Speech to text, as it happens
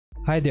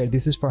Hi there,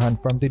 this is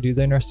Farhan from the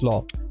Designer's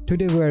Law.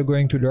 Today we are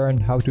going to learn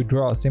how to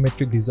draw a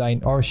symmetric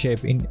design or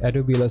shape in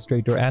Adobe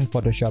Illustrator and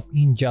Photoshop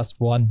in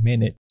just 1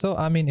 minute. So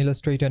I'm in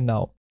Illustrator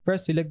now.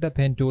 First select the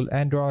pen tool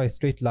and draw a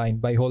straight line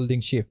by holding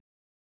Shift.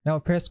 Now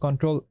press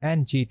Ctrl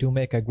and G to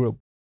make a group.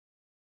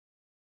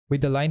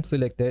 With the line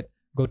selected,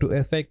 go to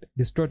Effect,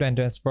 Distort and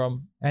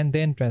Transform, and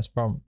then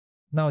Transform.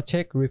 Now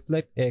check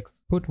Reflect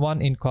X, put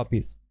 1 in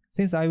copies.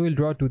 Since I will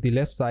draw to the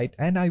left side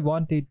and I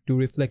want it to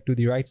reflect to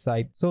the right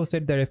side, so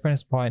set the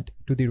reference point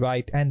to the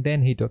right and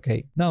then hit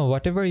OK. Now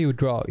whatever you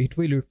draw, it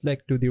will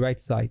reflect to the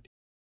right side.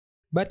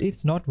 But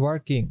it's not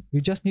working.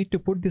 You just need to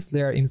put this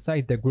layer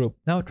inside the group.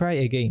 Now try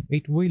again.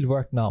 It will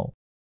work now.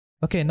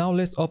 Okay, now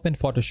let's open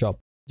Photoshop.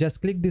 Just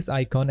click this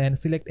icon and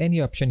select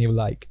any option you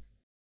like.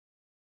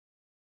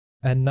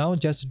 And now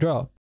just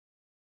draw.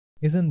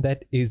 Isn't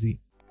that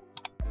easy?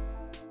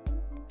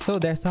 So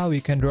that's how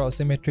you can draw a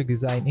symmetric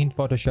design in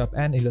Photoshop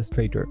and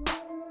Illustrator.